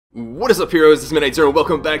What is up, heroes? This is Midnight Zero.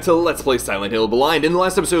 Welcome back to Let's Play Silent Hill Blind. In the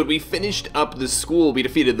last episode, we finished up the school, we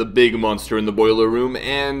defeated the big monster in the boiler room,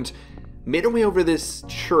 and made our way over this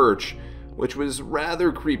church, which was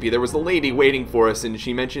rather creepy. There was a lady waiting for us, and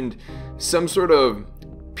she mentioned some sort of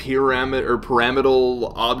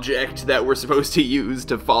pyramidal object that we're supposed to use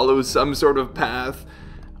to follow some sort of path.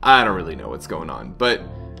 I don't really know what's going on, but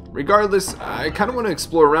regardless, I kind of want to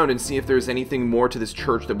explore around and see if there's anything more to this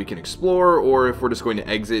church that we can explore, or if we're just going to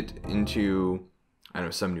exit into, I don't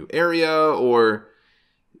know, some new area, or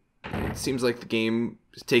it seems like the game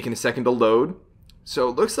is taking a second to load. So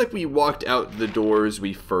it looks like we walked out the doors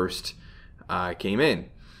we first came in.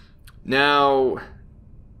 Now,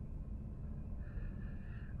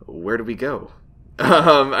 where do we go?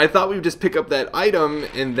 I thought we would just pick up that item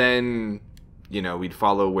and then, you know, we'd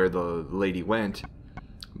follow where the lady went.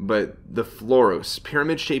 But the Floros,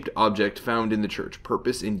 pyramid-shaped object found in the church.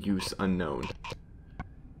 Purpose and use unknown.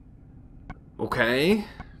 Okay.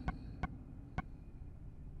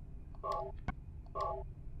 We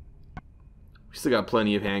still got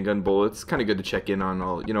plenty of handgun bullets. Kind of good to check in on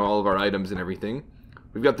all, you know, all of our items and everything.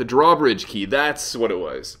 We've got the drawbridge key. That's what it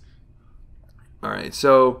was. All right,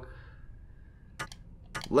 so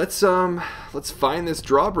let's find this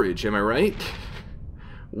drawbridge. Am I right?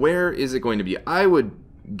 Where is it going to be? I would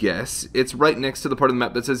guess it's right next to the part of the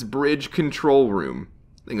map that says bridge control room.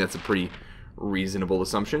 I think that's a pretty reasonable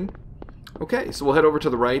assumption. Okay, so we'll head over to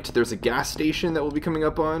the right. There's a gas station that we'll be coming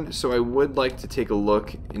up on, so I would like to take a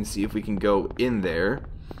look and see if we can go in there,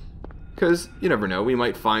 because you never know, we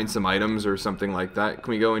might find some items or something like that.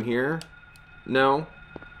 Can we go in here? No?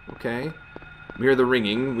 Okay. We hear the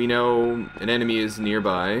ringing. We know an enemy is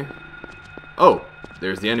nearby. Oh,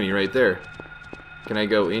 there's the enemy right there. Can I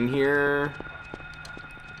go in here?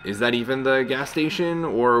 Is that even the gas station,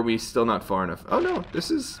 or are we still not far enough? Oh no, this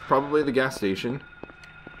is probably the gas station.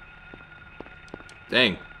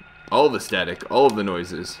 Dang. All the static, all of the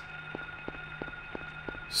noises.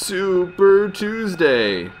 Super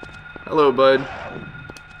Tuesday. Hello, bud.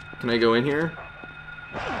 Can I go in here?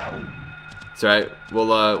 It's alright.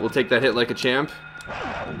 We'll take that hit like a champ.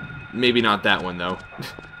 Maybe not that one, though.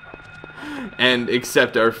 And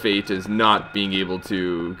accept our fate as not being able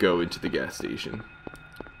to go into the gas station.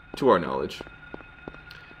 To our knowledge.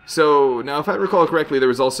 So, now if I recall correctly, there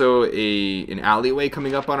was also an alleyway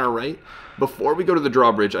coming up on our right. Before we go to the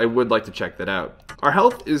drawbridge, I would like to check that out. Our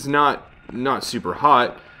health is not super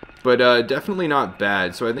hot, but definitely not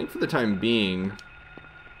bad. So I think for the time being,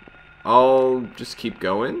 I'll just keep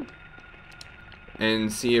going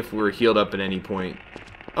and see if we're healed up at any point.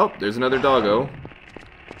 Oh, there's another doggo.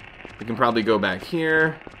 We can probably go back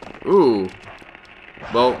here. Ooh.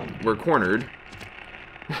 Well, we're cornered.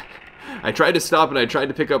 I tried to stop and I tried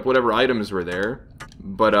to pick up whatever items were there,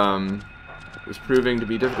 but it was proving to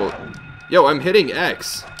be difficult. Yo, I'm hitting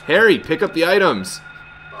X. Harry, pick up the items.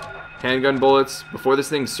 Handgun bullets before this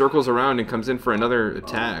thing circles around and comes in for another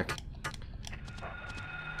attack.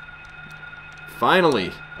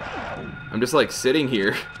 Finally. I'm just like sitting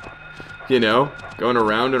here, you know, going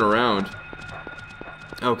around and around.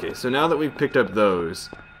 Okay, so now that we've picked up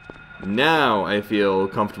those, now I feel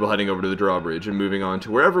comfortable heading over to the drawbridge and moving on to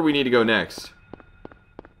wherever we need to go next.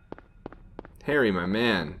 Harry, my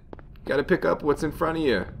man, gotta pick up what's in front of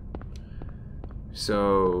you.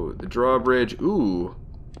 So, the drawbridge, ooh,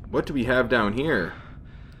 what do we have down here?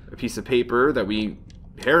 A piece of paper that we...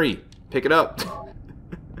 Harry, pick it up.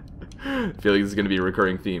 I feel like this is gonna be a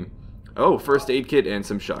recurring theme. Oh, first aid kit and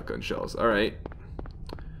some shotgun shells, alright.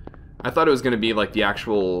 I thought it was gonna be like the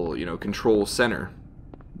actual, you know, control center.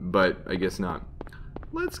 But I guess not.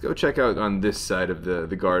 Let's go check out on this side of the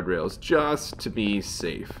guardrails, just to be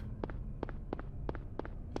safe.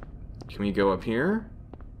 Can we go up here?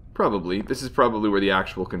 Probably. This is probably where the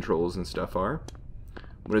actual controls and stuff are.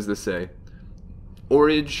 What does this say?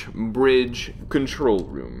 Orange Bridge Control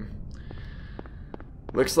Room.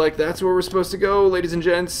 Looks like that's where we're supposed to go, ladies and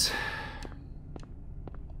gents.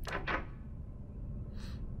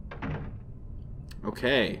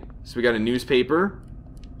 Okay, so we got a newspaper,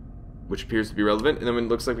 which appears to be relevant, and then it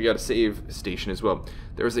looks like we got a save station as well.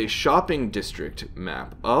 There's a shopping district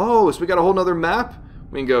map. Oh, so we got a whole nother map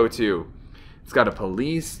we can go to. It's got a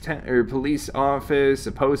police office,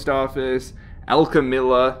 a post office,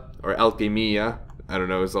 Alchemilla, or Alchemia, I don't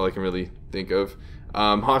know, is all I can really think of.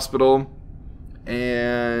 Hospital,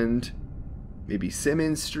 and maybe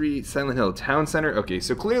Simmons Street, Silent Hill Town Center. Okay,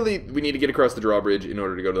 so clearly we need to get across the drawbridge in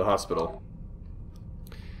order to go to the hospital.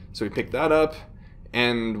 So we pick that up.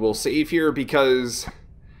 And we'll save here because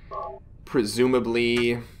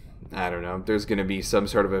presumably, I don't know, there's going to be some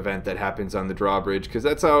sort of event that happens on the drawbridge, because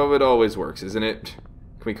that's how it always works, isn't it?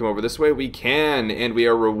 Can we come over this way? We can, and we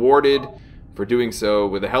are rewarded for doing so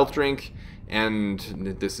with a health drink. And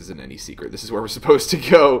this isn't any secret. This is where we're supposed to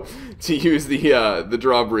go to use the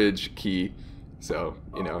drawbridge key. So,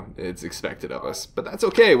 you know, it's expected of us. But that's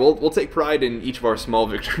okay. We'll take pride in each of our small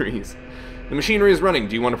victories. The machinery is running.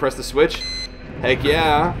 Do you want to press the switch? Heck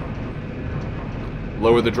yeah.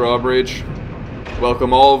 Lower the drawbridge.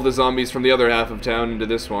 Welcome all of the zombies from the other half of town into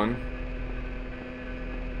this one.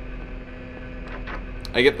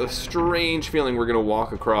 I get the strange feeling we're going to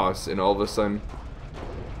walk across and all of a sudden...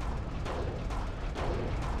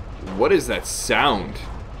 What is that sound?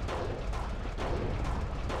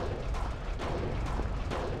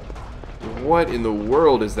 What in the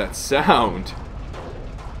world is that sound?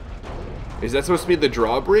 Is that supposed to be the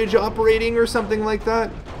drawbridge operating or something like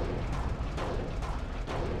that?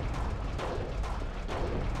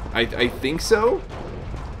 I think so.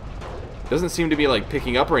 Doesn't seem to be like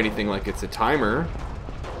picking up or anything like it's a timer.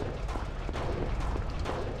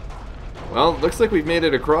 Well, looks like we've made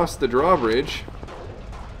it across the drawbridge.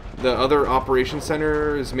 The other operation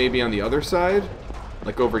center is maybe on the other side,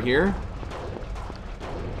 like over here.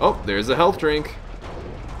 Oh, there's a health drink.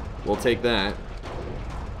 We'll take that.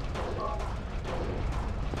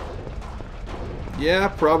 Yeah,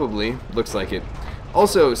 probably. Looks like it.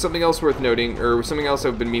 Also, something else worth noting, or something else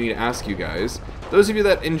I've been meaning to ask you guys. Those of you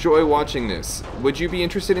that enjoy watching this, would you be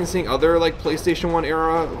interested in seeing other like PlayStation 1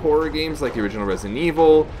 era horror games like the original Resident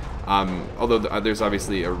Evil? Although there's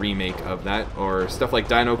obviously a remake of that, or stuff like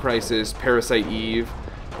Dino Crisis, Parasite Eve.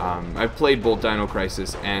 I've played both Dino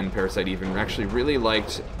Crisis and Parasite Eve and actually really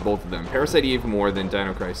liked both of them. Parasite Eve more than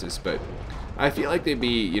Dino Crisis, but I feel like they'd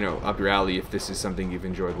be, you know, up your alley if this is something you've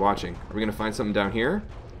enjoyed watching. Are we gonna find something down here?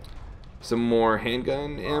 Some more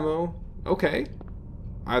handgun ammo? Okay.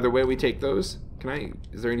 Either way, we take those.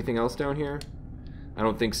 Is there anything else down here? I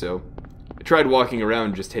don't think so. I tried walking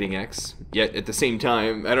around just hitting X, yet at the same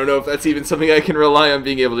time, I don't know if that's even something I can rely on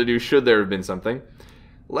being able to do should there have been something.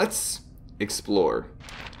 Let's explore.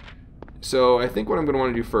 So I think what I'm going to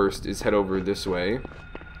want to do first is head over this way.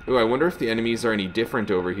 Ooh, I wonder if the enemies are any different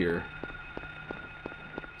over here.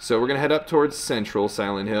 So we're going to head up towards Central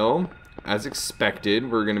Silent Hill. As expected,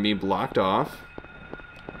 we're going to be blocked off.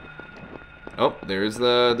 Oh, there's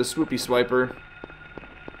the swoopy swiper.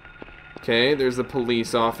 Okay, there's the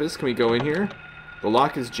police office. Can we go in here? The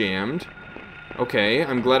lock is jammed. Okay,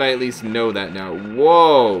 I'm glad I at least know that now.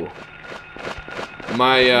 Whoa!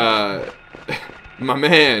 My, my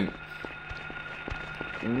man.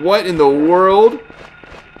 What in the world?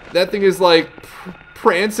 That thing is like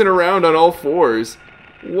prancing around on all fours.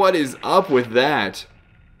 What is up with that?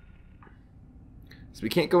 So we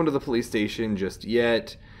can't go into the police station just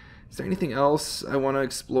yet. Is there anything else I want to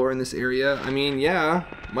explore in this area? I mean, yeah,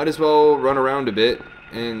 might as well run around a bit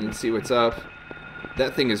and see what's up.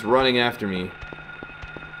 That thing is running after me.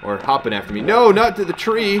 Or hopping after me. No, not to the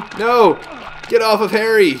tree! No! Get off of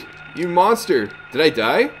Harry! You monster! Did I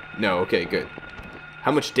die? No, okay, good.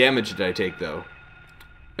 How much damage did I take, though?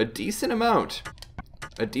 A decent amount.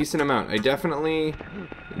 A decent amount. I definitely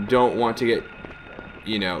don't want to get,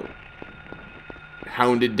 you know,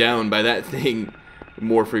 hounded down by that thing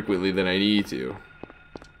more frequently than I need to.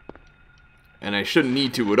 And I shouldn't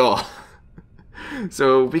need to at all.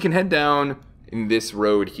 So we can head down in this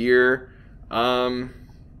road here. I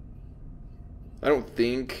don't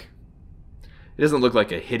think... It doesn't look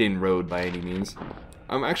like a hidden road by any means.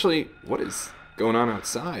 Actually, what is going on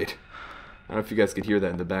outside? I don't know if you guys could hear that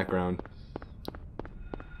in the background.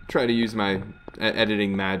 Try to use my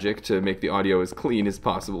editing magic to make the audio as clean as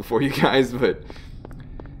possible for you guys, but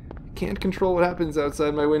can't control what happens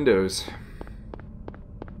outside my windows.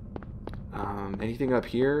 Anything up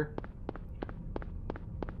here?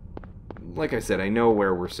 Like I said, I know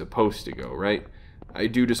where we're supposed to go, right? I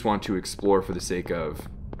do just want to explore for the sake of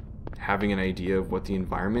having an idea of what the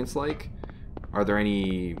environment's like. Are there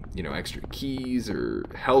any, you know, extra keys or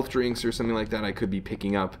health drinks or something like that I could be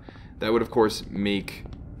picking up? That would, of course, make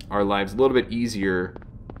our lives a little bit easier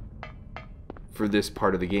for this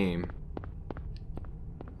part of the game.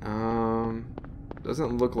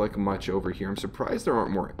 Doesn't look like much over here. I'm surprised there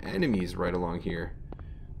aren't more enemies right along here.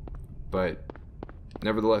 But,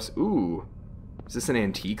 nevertheless, ooh, is this an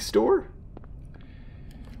antique store?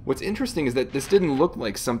 What's interesting is that this didn't look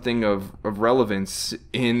like something of relevance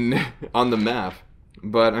on the map,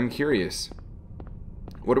 but I'm curious.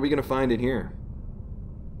 What are we going to find in here?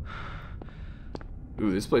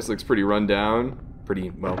 Ooh, this place looks pretty run down.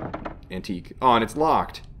 Pretty, well, antique. Oh, and it's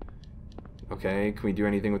locked. Okay, can we do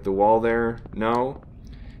anything with the wall there? No?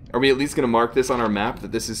 Are we at least going to mark this on our map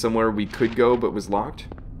that this is somewhere we could go but was locked?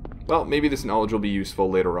 Well, maybe this knowledge will be useful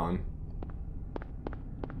later on.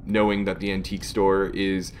 knowing that the antique store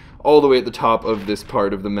is all the way at the top of this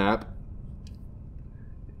part of the map.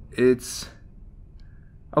 It's...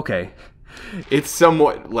 okay. It's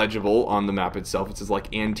somewhat legible on the map itself. It says,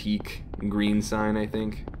 like, antique green sign, I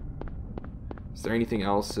think. Is there anything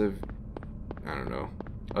else of, I don't know,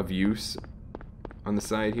 of use on the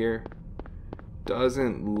side here?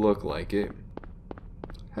 Doesn't look like it.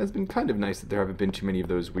 Has been kind of nice that there haven't been too many of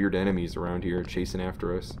those weird enemies around here chasing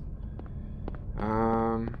after us.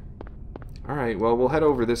 Alright, well, we'll head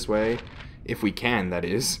over this way. If we can, that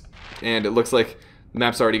is. And it looks like the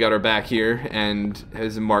map's already got our back here and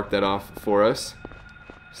has marked that off for us.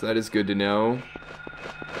 So that is good to know.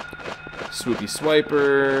 Swoopy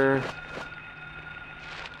Swiper.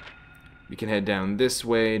 We can head down this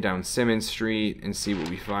way, down Simmons Street, and see what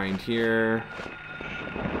we find here.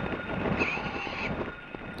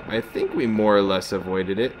 I think we more or less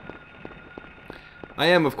avoided it. I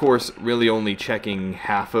am, of course, really only checking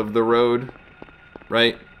half of the road,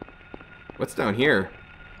 right? What's down here?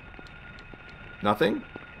 Nothing?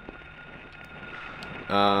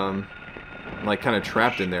 I'm like kind of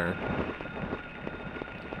trapped in there.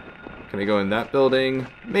 Can I go in that building?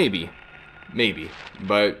 Maybe. Maybe.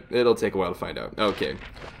 But it'll take a while to find out. Okay.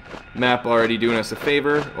 Map already doing us a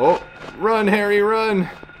favor. Oh! Run, Harry, run!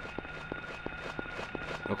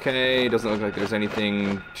 Okay, doesn't look like there's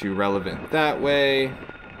anything too relevant that way.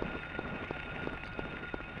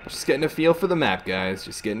 Just getting a feel for the map, guys.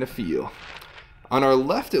 Just getting a feel. On our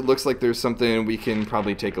left, it looks like there's something we can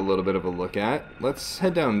probably take a little bit of a look at. Let's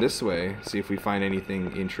head down this way, see if we find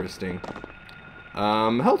anything interesting.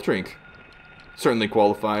 Health drink. Certainly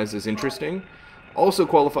qualifies as interesting. Also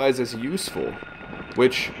qualifies as useful.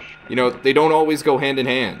 Which, you know, they don't always go hand in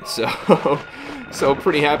hand. So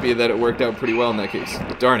pretty happy that it worked out pretty well in that case.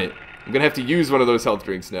 Darn it. I'm gonna have to use one of those health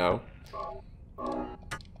drinks now.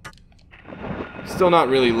 Still not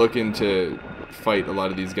really looking to fight a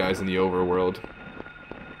lot of these guys in the overworld.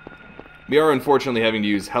 We are unfortunately having to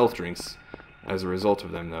use health drinks as a result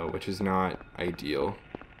of them, though, which is not ideal.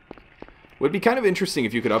 Would be kind of interesting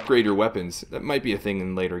if you could upgrade your weapons. That might be a thing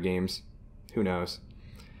in later games. Who knows?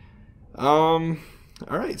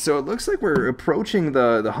 Alright, so it looks like we're approaching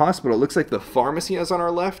the hospital. It looks like the pharmacy is on our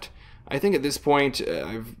left. I think at this point,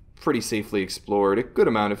 I've pretty safely explored a good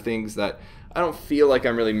amount of things that I don't feel like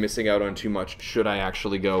I'm really missing out on too much should I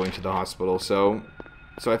actually go into the hospital. So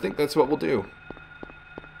I think that's what we'll do.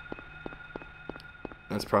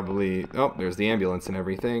 That's probably... oh, there's the ambulance and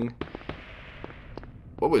everything.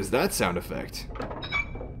 What was that sound effect?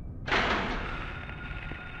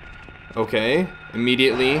 Okay,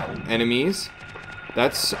 immediately enemies.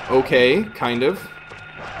 That's okay, kind of.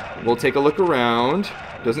 We'll take a look around.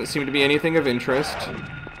 Doesn't seem to be anything of interest.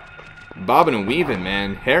 Bobbing and weaving,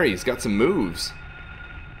 man. Harry's got some moves.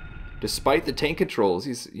 Despite the tank controls,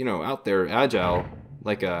 he's, you know, out there agile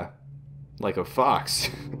like a fox.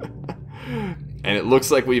 And it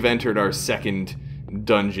looks like we've entered our second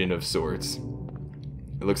dungeon of sorts.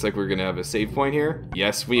 It looks like we're gonna have a save point here.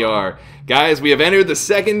 Yes, we are. Guys, we have entered the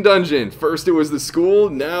second dungeon. First it was the school,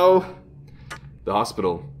 now the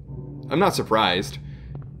hospital. I'm not surprised.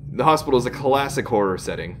 The hospital is a classic horror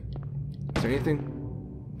setting. Is there anything?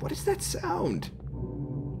 What is that sound?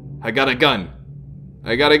 I got a gun.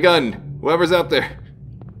 I got a gun. Whoever's out there.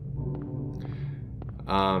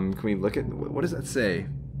 Can we look at... what does that say?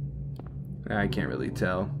 I can't really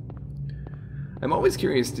tell. I'm always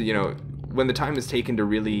curious to, you know, when the time is taken to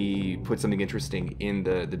really put something interesting in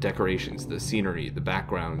the decorations, the scenery, the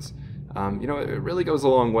backgrounds. You know, it really goes a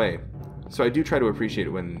long way. So I do try to appreciate it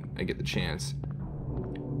when I get the chance.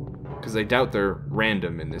 Because I doubt they're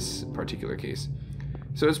random in this particular case.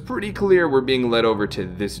 So it's pretty clear we're being led over to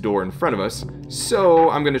this door in front of us. So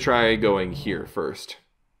I'm going to try going here first.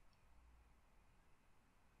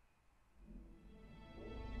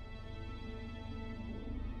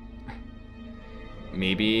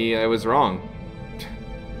 Maybe I was wrong.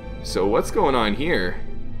 So what's going on here?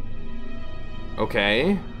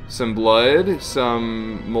 Okay, some blood,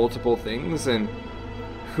 some multiple things, and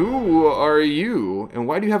who are you? And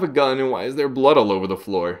why do you have a gun, and why is there blood all over the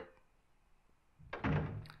floor?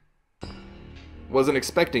 Wasn't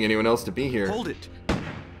expecting anyone else to be here. Hold it.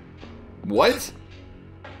 What?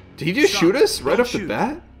 Did he just shoot us right off the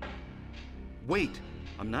bat? Wait,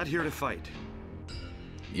 I'm not here to fight.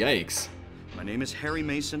 Yikes. My name is Harry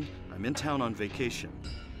Mason. I'm in town on vacation.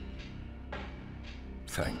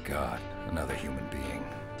 Thank God, another human being.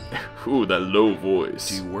 Ooh, that low voice.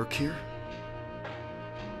 Do you work here?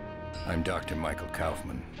 I'm Dr. Michael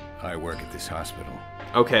Kaufman. I work at this hospital.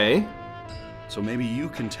 Okay. So maybe you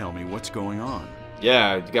can tell me what's going on.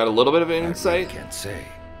 Yeah, you got a little bit of an insight? I can't say.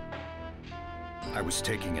 I was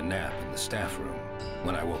taking a nap in the staff room.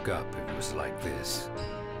 When I woke up, it was like this.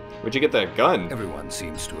 Where'd you get that gun? Everyone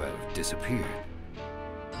seems to have disappeared.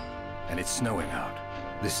 And it's snowing out,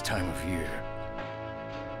 this time of year.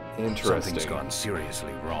 Interesting. Something's gone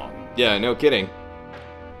seriously wrong. Yeah, no kidding.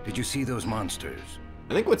 Did you see those monsters?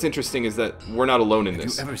 I think what's interesting is that we're not alone in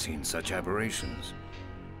this. Have you ever seen such aberrations?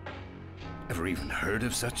 Ever even heard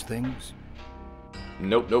of such things?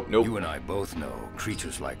 Nope, nope, nope. You and I both know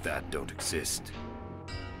creatures like that don't exist.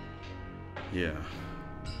 Yeah.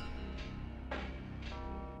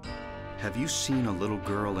 Have you seen a little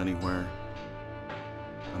girl anywhere?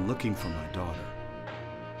 I'm looking for my daughter.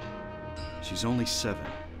 She's only 7.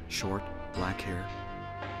 Short, black hair.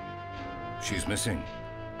 She's missing.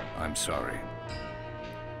 I'm sorry.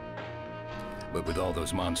 But with all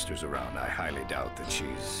those monsters around, I highly doubt that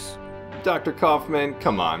she's... Dr. Kaufman,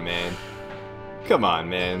 come on, man. Come on,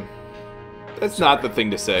 man. That's not the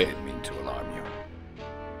thing to I say. didn't mean to alarm you.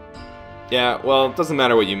 Yeah, well, it doesn't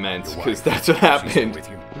matter what you meant, Your because wife, that's what she's happened. with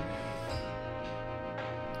you?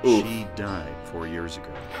 Oof. She died 4 years ago.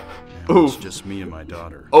 Now it's Oof. just me and my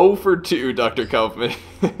daughter. 0 for 2, Dr. Kaufman.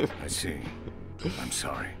 I see. I'm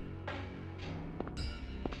sorry.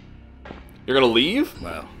 You're gonna leave?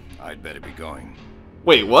 Well, I'd better be going.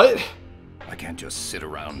 Wait, what? I can't just sit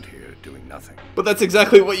around here doing nothing. But that's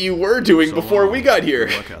exactly what you were doing So before long. we got here.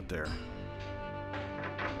 Good luck out there.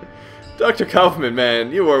 Dr. Kaufman,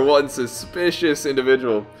 man, you are one suspicious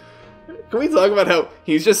individual. Can we talk about how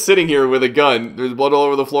he's just sitting here with a gun, there's blood all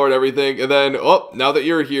over the floor and everything, and then, oh, now that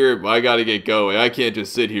you're here, I gotta get going. I can't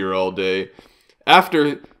just sit here all day.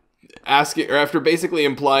 After basically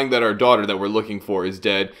implying that our daughter that we're looking for is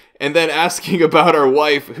dead, and then asking about our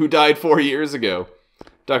wife who died 4 years ago.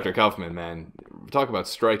 Dr. Kaufman, man, talk about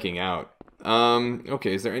striking out.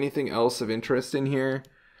 Okay, is there anything else of interest in here?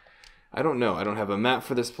 I don't know. I don't have a map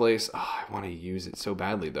for this place. Oh, I want to use it so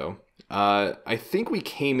badly, though. I think we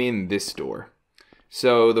came in this door.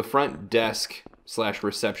 So the front desk /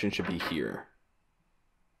 reception should be here.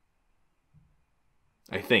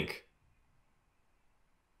 I think.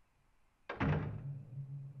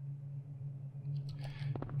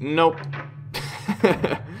 Nope.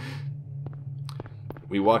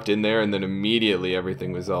 We walked in there and then immediately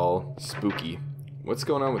everything was all spooky. What's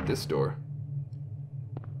going on with this door?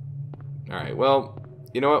 Alright, well,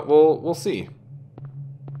 you know what? We'll see.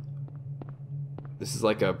 This is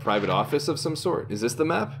like a private office of some sort. Is this the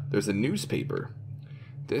map? There's a newspaper.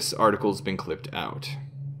 This article's been clipped out.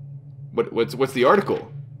 What's the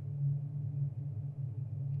article?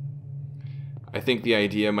 I think the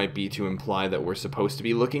idea might be to imply that we're supposed to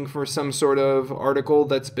be looking for some sort of article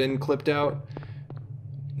that's been clipped out.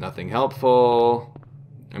 Nothing helpful.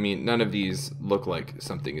 I mean, none of these look like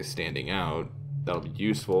something is standing out. That'll be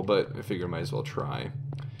useful, but I figure I might as well try.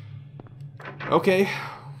 Okay.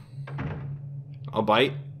 I'll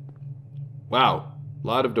bite. Wow. A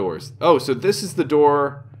lot of doors. Oh, so this is the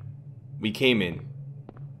door we came in.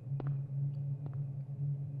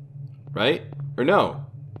 Right? Or no?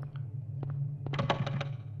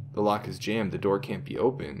 The lock is jammed. The door can't be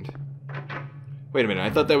opened. Wait a minute. I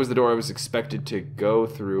thought that was the door I was expected to go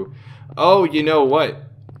through. Oh, you know what?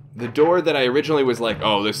 The door that I originally was like,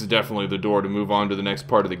 oh, this is definitely the door to move on to the next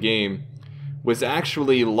part of the game, was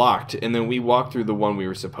actually locked, and then we walked through the one we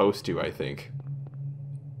were supposed to, I think.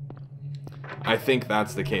 I think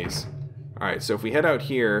that's the case. Alright, so if we head out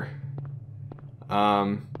here,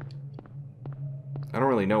 I don't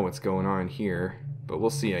really know what's going on here, but we'll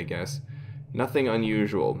see, I guess. Nothing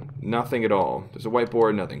unusual. Nothing at all. There's a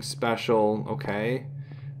whiteboard, nothing special. Okay.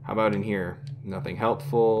 How about in here? Nothing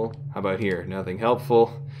helpful. How about here? Nothing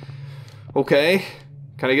helpful. Okay.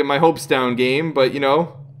 Kind of get my hopes down, game, but, you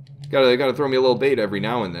know, gotta throw me a little bait every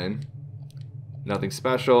now and then. Nothing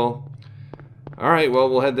special. Alright, well,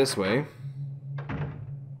 we'll head this way.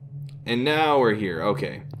 And now we're here.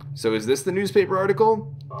 Okay. So is this the newspaper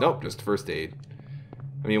article? Nope, just first aid.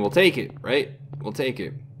 I mean, we'll take it, right? We'll take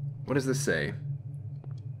it. What does this say?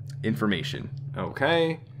 Information.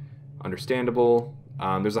 Okay. Understandable.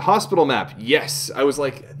 There's a hospital map. Yes. I was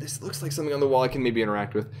like, this looks like something on the wall I can maybe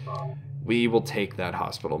interact with. We will take that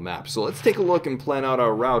hospital map. So let's take a look and plan out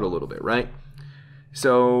our route a little bit, right?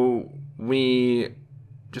 So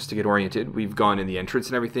just to get oriented, we've gone in the entrance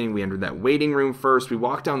and everything. We entered that waiting room first. We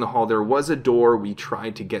walked down the hall. There was a door we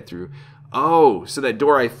tried to get through. Oh, so that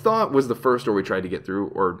door I thought was the first door we tried to get through,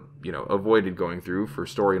 or, you know, avoided going through for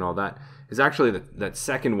story and all that, is actually that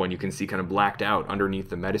second one you can see kind of blacked out underneath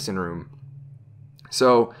the medicine room.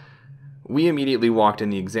 So we immediately walked in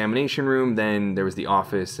the examination room. Then there was the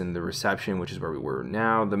office and the reception, which is where we were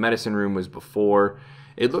now. The medicine room was before.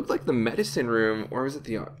 It looked like the medicine room, or was it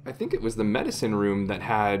the... I think it was the medicine room that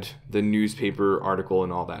had the newspaper article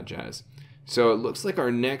and all that jazz. So it looks like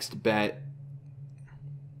our next bet...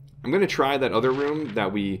 I'm going to try that other room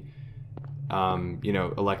that we, you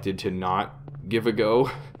know, elected to not give a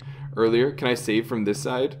go earlier. Can I save from this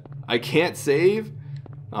side? I can't save?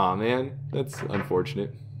 Aw, man. That's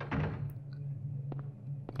unfortunate.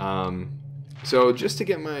 So just to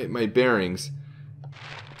get my bearings...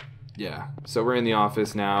 Yeah, so we're in the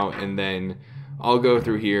office now, and then I'll go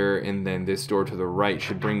through here, and then this door to the right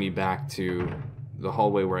should bring me back to the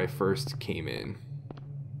hallway where I first came in,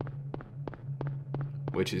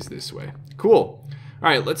 which is this way. Cool. All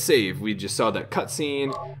right, let's save. We just saw that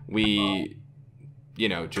cutscene. We, you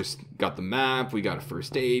know, just got the map. We got a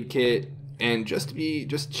first aid kit, and just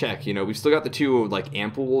check. You know, we've still got the 2 like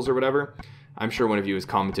ampoules or whatever. I'm sure one of you has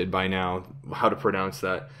commented by now how to pronounce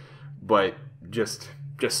that, but just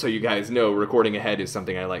so you guys know, recording ahead is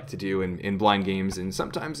something I like to do in blind games, and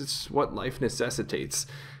sometimes it's what life necessitates.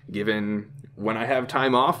 Given when I have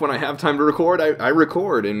time off, when I have time to record, I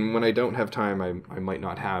record, and when I don't have time, I might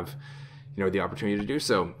not have, you know, the opportunity to do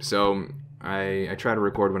so. So I try to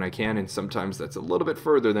record when I can, and sometimes that's a little bit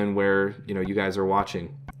further than where, you know, you guys are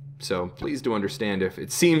watching. So please do understand if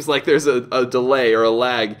it seems like there's a delay or a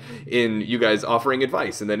lag in you guys offering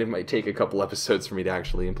advice, and then it might take a couple episodes for me to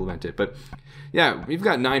actually implement it. But yeah, we've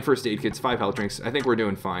got 9 first aid kits, 5 health drinks. I think we're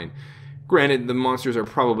doing fine. Granted, the monsters are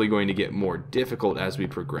probably going to get more difficult as we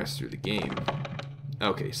progress through the game.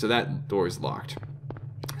 Okay, so that door is locked.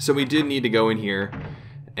 So we did need to go in here,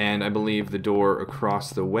 and I believe the door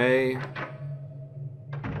across the way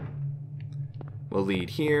will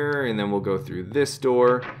lead here, and then we'll go through this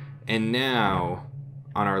door. And now,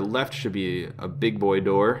 on our left should be a big boy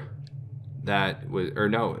door. That was, or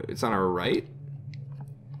no, it's on our right.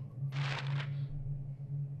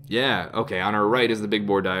 Yeah, okay, on our right is the big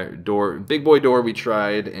boy door. Big boy door we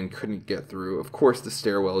tried and couldn't get through. Of course, the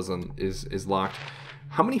stairwell is locked.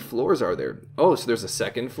 How many floors are there? Oh, so there's a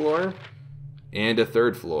 2nd floor and a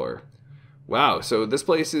 3rd floor. Wow, so this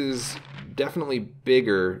place is definitely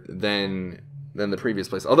bigger than the previous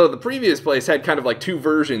place. Although the previous place had kind of like 2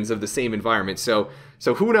 versions of the same environment. So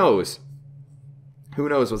who knows? Who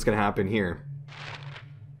knows what's going to happen here?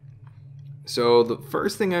 So the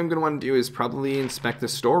first thing I'm going to want to do is probably inspect the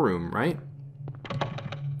storeroom, right?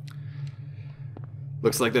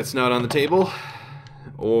 Looks like that's not on the table.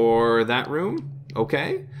 Or that room.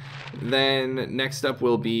 Okay. Then next up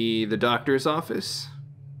will be the doctor's office.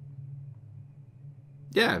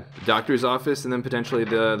 Yeah, the doctor's office, and then potentially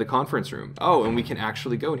the conference room. Oh, and we can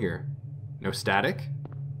actually go here. No static.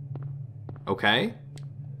 Okay.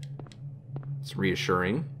 It's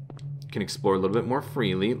reassuring. Can explore a little bit more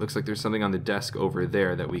freely. It looks like there's something on the desk over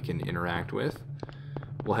there that we can interact with.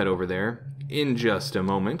 We'll head over there in just a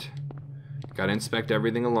moment. Gotta inspect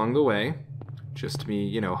everything along the way, just to be,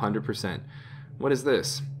 you know, 100%. What is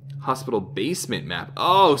this? Hospital basement map.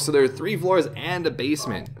 Oh, so there are 3 floors and a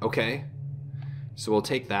basement. Okay. So we'll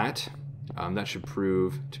take that. That should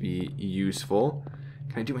prove to be useful.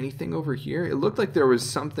 Can I do anything over here? It looked like there was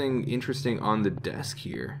something interesting on the desk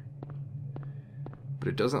here, but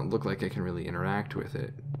it doesn't look like I can really interact with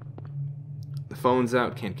it. The phone's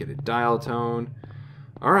out, can't get a dial tone.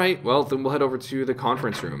 Alright, well, then we'll head over to the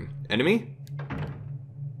conference room. Enemy?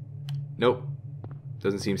 Nope.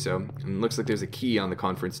 Doesn't seem so. And it looks like there's a key on the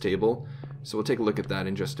conference table, so we'll take a look at that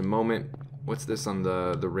in just a moment. What's this on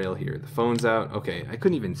the rail here? The phone's out. Okay, I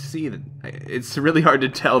couldn't even see that. It's really hard to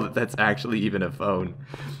tell that that's actually even a phone.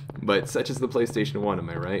 But such is the PlayStation 1, am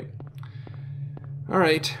I right?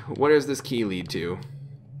 Alright, what does this key lead to?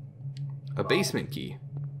 A basement key.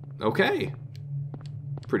 Okay.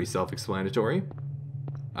 Pretty self-explanatory.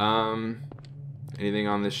 Anything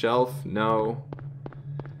on this shelf? No.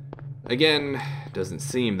 Again, doesn't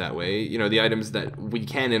seem that way. You know, the items that we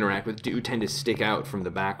can interact with do tend to stick out from the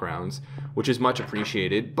backgrounds, which is much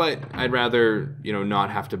appreciated, but I'd rather, you know, not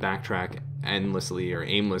have to backtrack endlessly or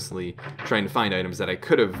aimlessly trying to find items that I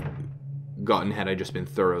could have gotten had I just been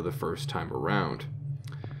thorough the first time around.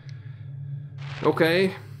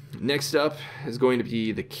 Okay, next up is going to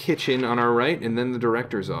be the kitchen on our right, and then the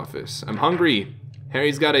director's office. I'm hungry.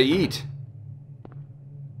 Harry's gotta eat.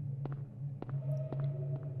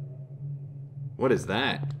 What is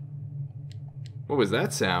that? What was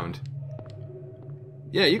that sound?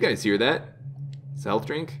 Yeah, you guys hear that? It's a health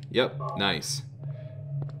drink? Yep, nice.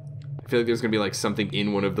 I feel like there's gonna be like something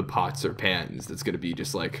in one of the pots or pans that's gonna be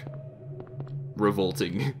just like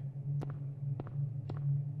revolting.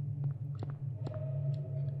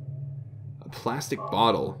 A plastic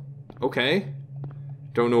bottle. Okay.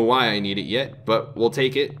 Don't know why I need it yet, but we'll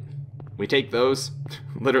take it. We take those,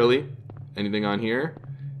 literally. Anything on here?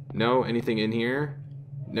 No. Anything in here?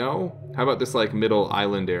 No. How about this like middle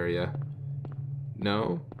island area?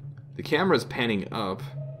 No. The camera's panning up.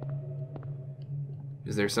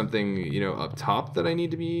 Is there something, you know, up top that I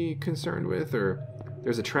need to be concerned with? Or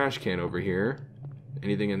there's a trash can over here.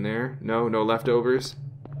 Anything in there? No. No leftovers?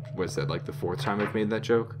 Was that like the 4th time I've made that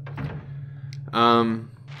joke?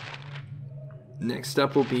 Next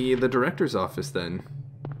up will be the director's office then.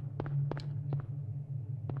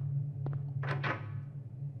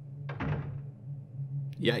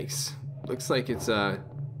 Yikes. Looks like it's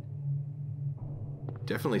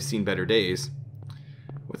definitely seen better days.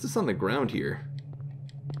 What's this on the ground here?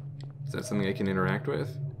 Is that something I can interact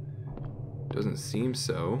with? Doesn't seem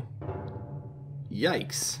so.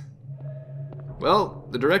 Yikes. Well,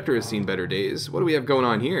 the director has seen better days. What do we have going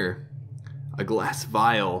on here? A glass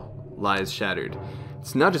vial lies shattered.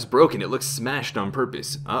 It's not just broken, it looks smashed on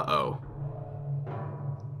purpose. Uh-oh.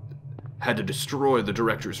 Had to destroy the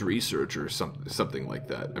director's research or something like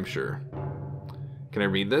that, I'm sure. Can I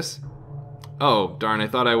read this? Oh, darn, I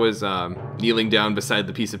thought I was kneeling down beside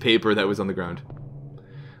the piece of paper that was on the ground.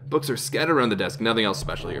 Books are scattered around the desk, nothing else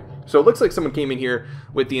special here. So it looks like someone came in here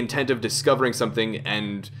with the intent of discovering something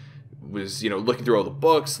and was, you know, looking through all the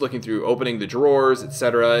books, looking through opening the drawers,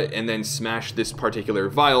 etc., and then smashed this particular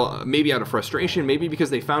vial, maybe out of frustration, maybe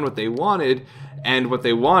because they found what they wanted, and what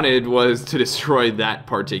they wanted was to destroy that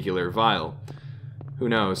particular vial. Who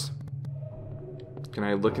knows? Can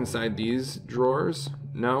I look inside these drawers?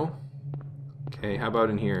 No? Okay, how about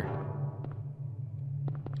in here?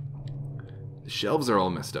 The shelves are all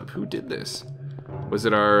messed up. Who did this? Was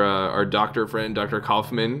it our doctor friend, Dr.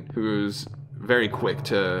 Kaufman, who's very quick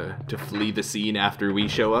to flee the scene after we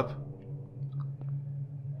show up?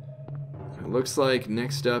 It looks like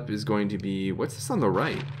next up is going to be... What's this on the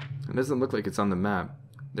right? It doesn't look like it's on the map.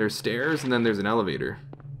 There's stairs and then there's an elevator.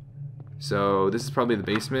 So this is probably the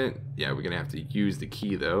basement. Yeah, we're going to have to use the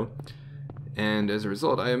key though. And as a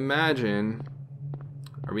result, I imagine...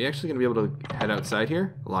 Are we actually going to be able to head outside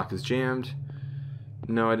here? The lock is jammed.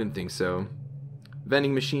 No, I didn't think so.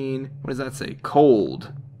 Vending machine. What does that say?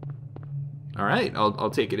 Cold. Alright,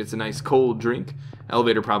 I'll take it. It's a nice cold drink.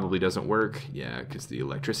 Elevator probably doesn't work. Yeah, because the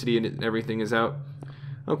electricity and everything is out.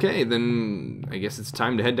 Okay, then I guess it's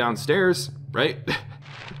time to head downstairs, right?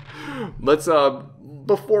 Let's,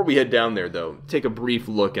 before we head down there, though, take a brief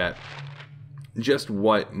look at just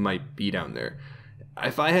what might be down there.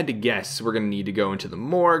 If I had to guess, we're going to need to go into the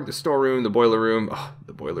morgue, the storeroom, the boiler room. Oh,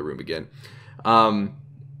 the boiler room again.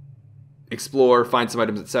 Explore, find some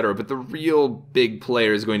items, etc. But the real big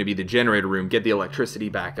player is going to be the generator room, get the electricity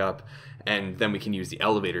back up, and then we can use the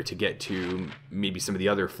elevator to get to maybe some of the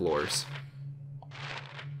other floors.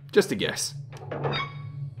 Just a guess.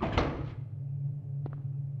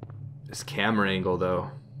 This camera angle,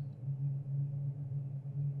 though.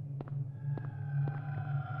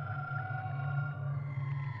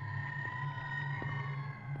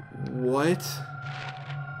 What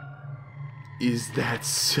is that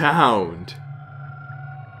sound?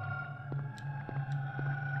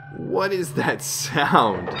 What is that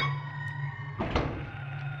sound?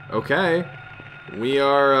 Okay. We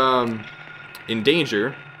are in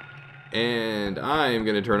danger, and I'm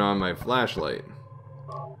gonna turn on my flashlight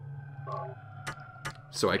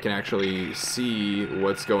so I can actually see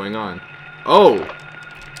what's going on. Oh!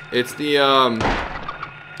 It's the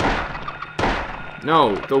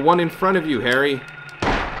no, the one in front of you, Harry.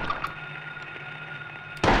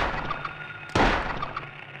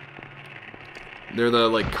 They're the,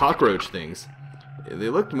 like, cockroach things. They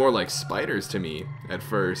looked more like spiders to me at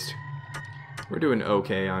first. We're doing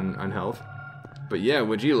okay on health. But yeah,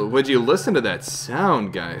 would you listen to that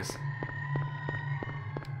sound, guys?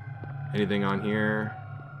 Anything on here?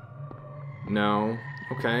 No.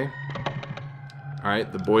 Okay.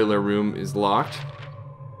 Alright, the boiler room is locked.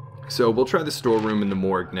 So we'll try the storeroom and the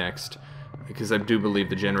morgue next, because I do believe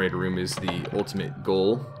the generator room is the ultimate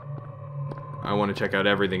goal. I want to check out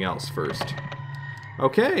everything else first.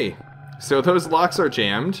 Okay, so those locks are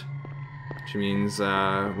jammed, which means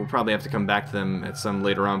we'll probably have to come back to them at some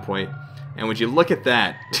later on point. And would you look at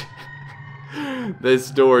that? This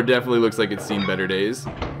door definitely looks like it's seen better days.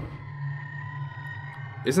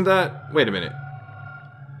 Isn't that... Wait a minute.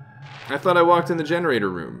 I thought I walked in the generator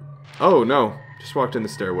room. Oh, no. Just walked in the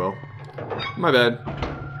stairwell. My bad.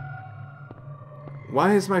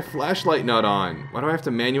 Why is my flashlight not on? Why do I have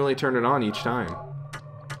to manually turn it on each time?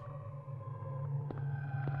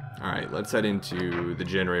 Alright, let's head into the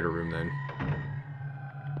generator room then.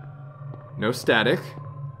 No static,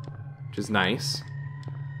 which is nice.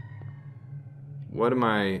 What am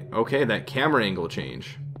I... Okay, that camera angle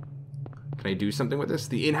change. Can I do something with this?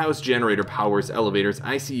 The in-house generator powers elevators,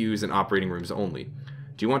 ICUs, and operating rooms only.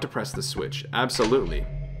 Do you want to press the switch? Absolutely.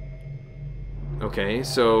 Okay,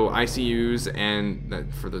 so ICUs,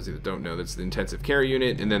 and for those of you that don't know, that's the intensive care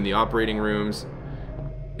unit, and then the operating rooms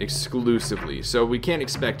exclusively. So we can't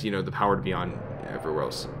expect, you know, the power to be on everywhere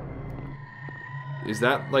else. Is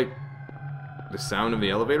that, like, the sound of the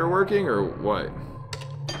elevator working, or what?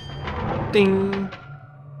 Ding!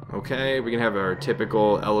 Okay, we can have our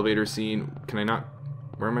typical elevator scene. Can I not...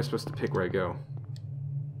 Where am I supposed to pick where I go?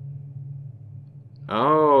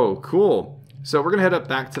 Oh, cool. So we're gonna head up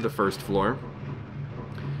back to the first floor,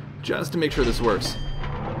 just to make sure this works.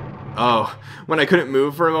 Oh, when I couldn't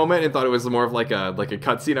move for a moment and thought it was more of like a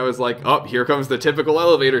cutscene, I was like, oh, here comes the typical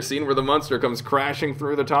elevator scene where the monster comes crashing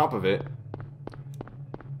through the top of it.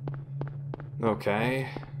 Okay.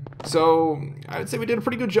 So, I would say we did a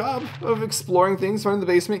pretty good job of exploring things, finding the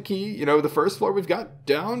basement key. You know, the first floor we've got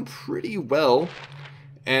down pretty well.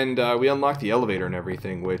 And we unlocked the elevator and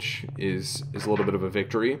everything, which is a little bit of a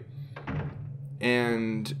victory.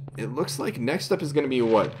 And it looks like next up is going to be,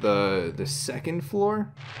 what, the second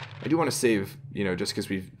floor? I do want to save, you know, just because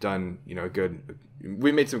we've done, you know,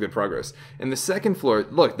 we made some good progress. And the second floor,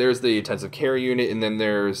 look, there's the intensive care unit, and then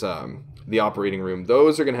there's the operating room.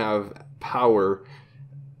 Those are going to have power,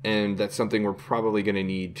 and that's something we're probably going to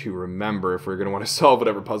need to remember if we're going to want to solve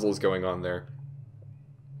whatever puzzle is going on there.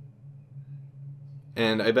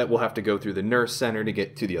 And I bet we'll have to go through the nurse center to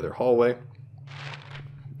get to the other hallway.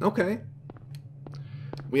 Okay.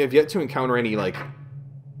 We have yet to encounter any, like,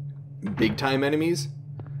 big-time enemies,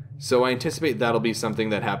 so I anticipate that'll be something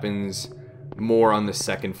that happens more on the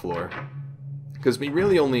second floor. Because we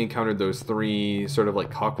really only encountered those 3 sort of, like,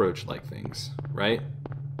 cockroach-like things, right?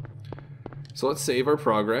 So let's save our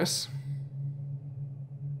progress.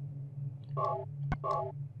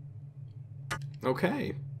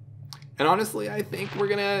 Okay. And honestly, I think we're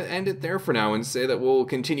going to end it there for now and say that we'll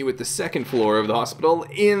continue with the second floor of the hospital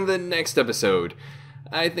in the next episode.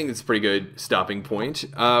 I think it's a pretty good stopping point.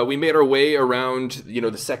 We made our way around, you know,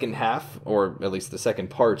 the second half, or at least the second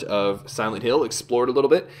part of Silent Hill, explored a little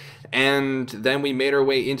bit, and then we made our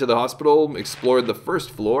way into the hospital, explored the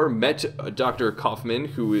first floor, met Dr. Kaufman,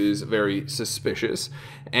 who is very suspicious,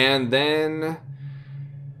 and then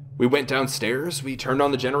we went downstairs, we turned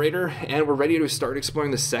on the generator, and we're ready to start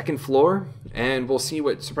exploring the second floor, and we'll see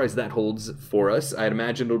what surprise that holds for us. I'd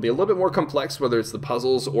imagine it'll be a little bit more complex, whether it's the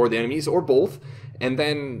puzzles or the enemies or both. And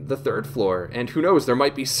then the third floor, and who knows, there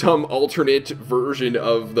might be some alternate version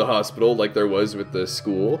of the hospital like there was with the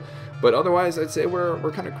school. But otherwise, I'd say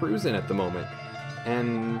we're kind of cruising at the moment.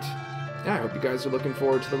 And yeah, I hope you guys are looking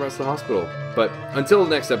forward to the rest of the hospital. But until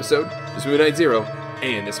the next episode, this is Moon Knight Zero,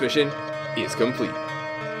 and this mission is complete.